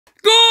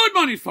Good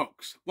morning,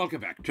 folks.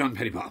 Welcome back. John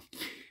Pettipas.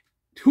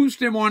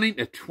 Tuesday morning,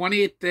 the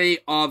 20th day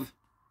of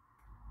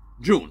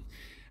June.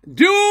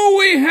 Do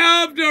we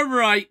have the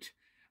right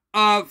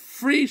of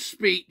free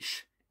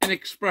speech and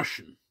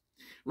expression?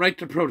 Right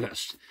to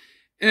protest?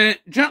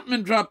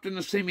 Gentleman dropped in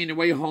to see me on the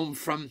way home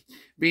from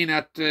being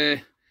at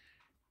the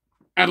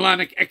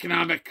Atlantic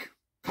Economic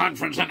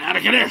Conference in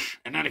Attica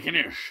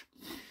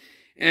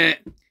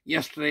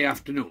yesterday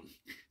afternoon.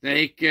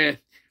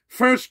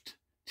 First,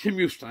 Tim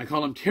Houston, I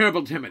call him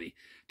Terrible Timothy.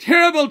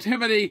 Terrible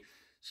Timothy,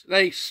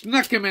 they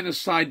snuck him in his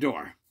side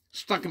door.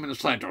 Stuck him in the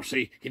side door.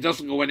 See, he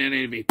doesn't go in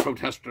any of the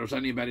protesters,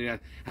 anybody that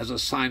has a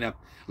sign up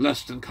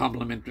less than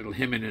complimentary to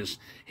him and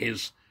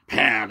his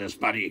pal, his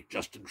buddy,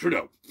 Justin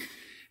Trudeau.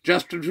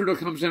 Justin Trudeau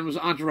comes in with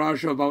his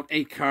entourage of about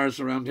 8 cars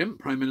around him,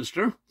 Prime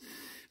Minister.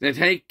 They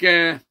take,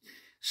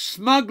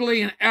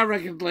 smugly and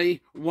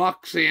arrogantly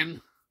walks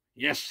in,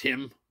 yes,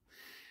 him,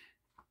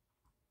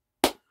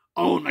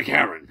 Auld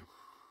McCarran,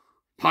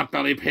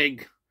 Potbelly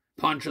Pig,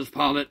 Pontius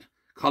Pilate,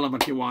 call him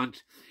what you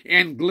want,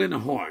 and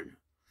Glenhorn.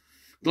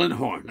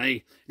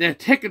 The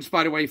tickets,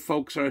 by the way,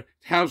 folks, are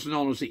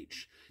 $1,000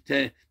 each.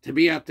 To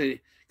be at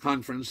the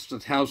conference,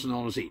 it's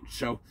 $1,000 each.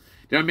 So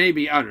there may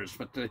be others,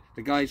 but the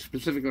guy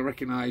specifically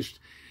recognized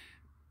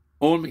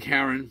Auld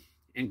McCarran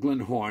and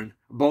Glenhorn,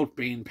 both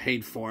being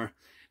paid for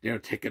their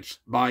tickets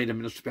by the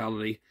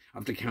municipality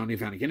of the county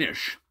of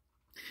Antigonish.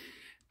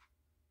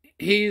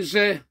 He's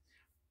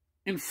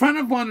in front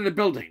of one of the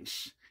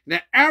buildings.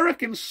 The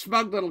arrogant,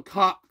 smug little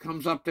cop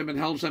comes up to him and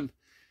tells him,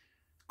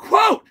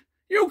 quote,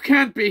 "You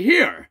can't be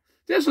here.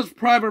 This is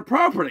private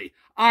property.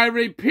 I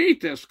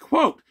repeat this,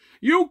 quote,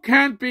 you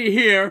can't be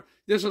here.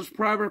 This is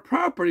private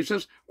property." He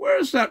says, where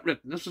is that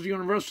written? This is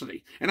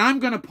university. And I'm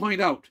going to point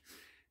out,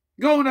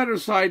 go on the other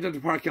side of the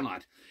parking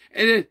lot.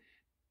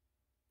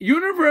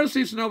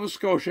 Universities in Nova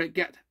Scotia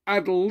get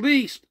at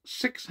least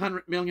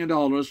 $600 million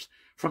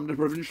from the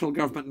provincial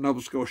government in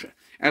Nova Scotia.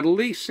 At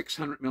least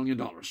 $600 million.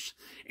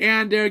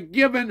 And they're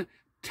given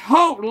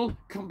total,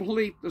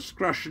 complete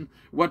discretion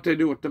what they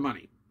do with the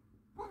money.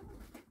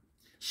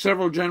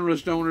 Several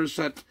generous donors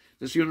at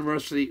this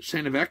university,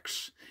 St.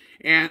 X,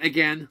 and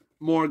again,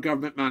 more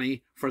government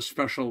money for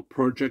special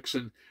projects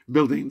and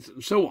buildings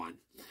and so on.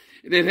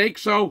 They take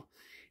so,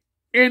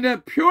 in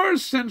the pure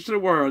sense of the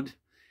word,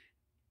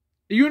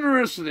 the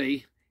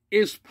university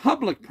is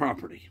public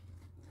property.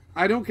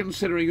 I don't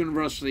consider a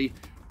university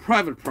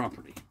private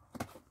property.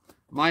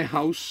 My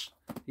house,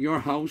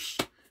 your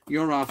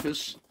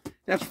office,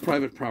 that's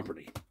private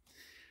property.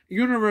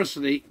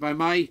 University, by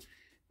my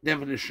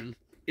definition,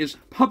 is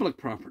public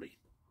property.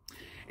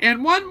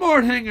 And one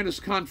more thing at this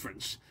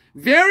conference.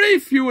 Very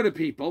few of the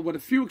people, with a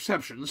few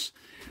exceptions,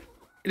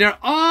 they're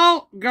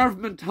all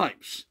government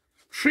types.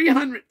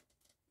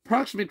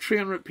 Approximately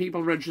 300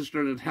 people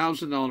registered at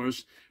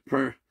 $1,000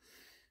 per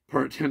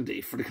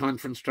attendee for the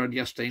conference. Started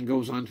yesterday and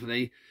goes on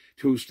today,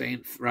 Tuesday,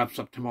 and wraps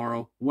up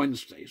tomorrow,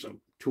 Wednesday. So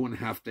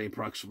 2.5 day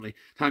approximately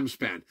time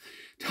span.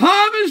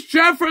 Thomas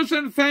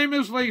Jefferson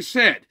famously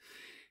said,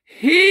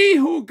 "He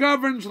who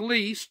governs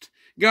least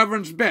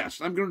governs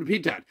best." I'm going to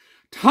repeat that.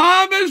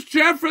 Thomas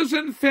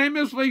Jefferson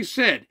famously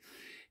said,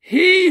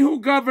 "He who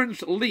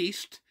governs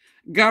least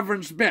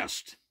governs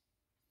best."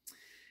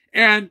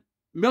 And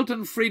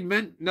Milton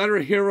Friedman, another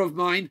hero of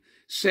mine,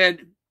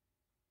 said,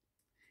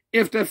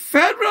 if the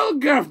federal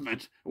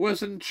government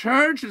was in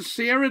charge of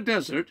Sierra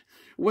Desert,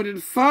 within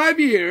 5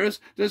 years,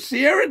 the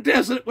Sierra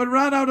Desert would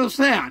run out of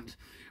sand.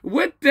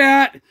 With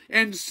that,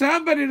 and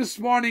somebody this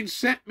morning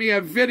sent me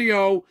a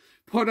video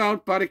put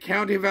out by the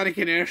county of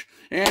Antigonish,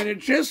 and it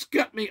just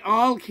got me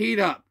all keyed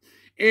up.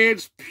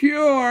 It's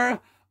pure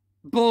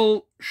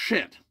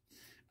bullshit.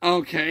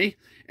 Okay?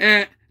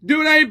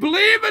 Do they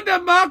believe in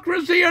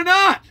democracy or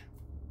not?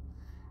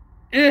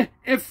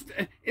 If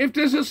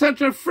this is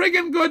such a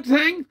friggin' good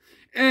thing,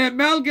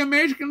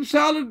 amalgamation,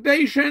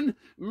 consolidation,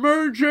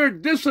 merger,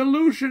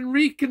 dissolution,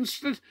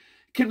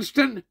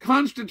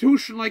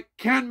 constitution like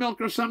can milk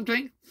or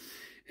something,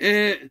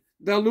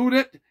 dilute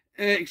it,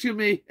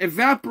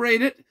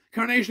 evaporate it,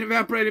 carnation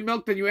evaporated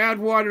milk, then you add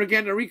water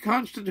again to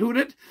reconstitute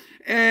it.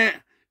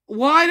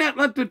 Why not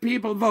let the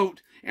people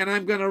vote? And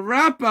I'm going to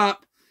wrap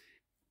up.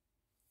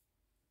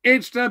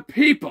 It's the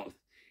people.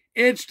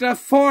 It's the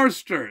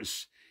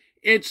foresters.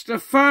 It's the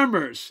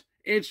farmers.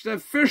 It's the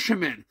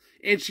fishermen.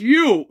 It's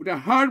you, the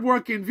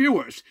hard-working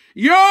viewers.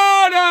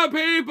 You're the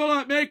people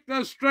that make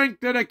the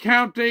strength of the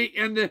county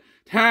and the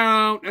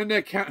town and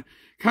the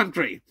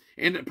country,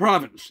 in the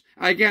province.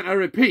 Again, I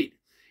repeat,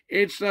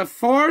 it's the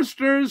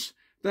foresters,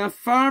 the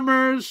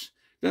farmers,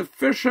 the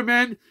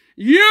fishermen,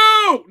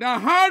 you, the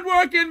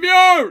hard-working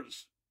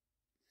viewers.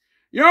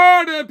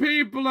 You're the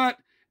people that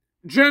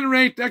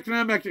generate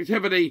economic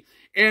activity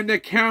in the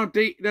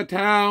county, the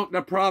town,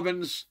 the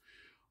province,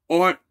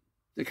 or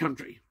the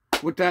country.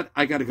 With that,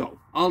 I got to go.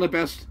 All the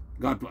best.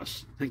 God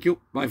bless. Thank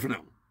you. Bye for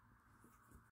now.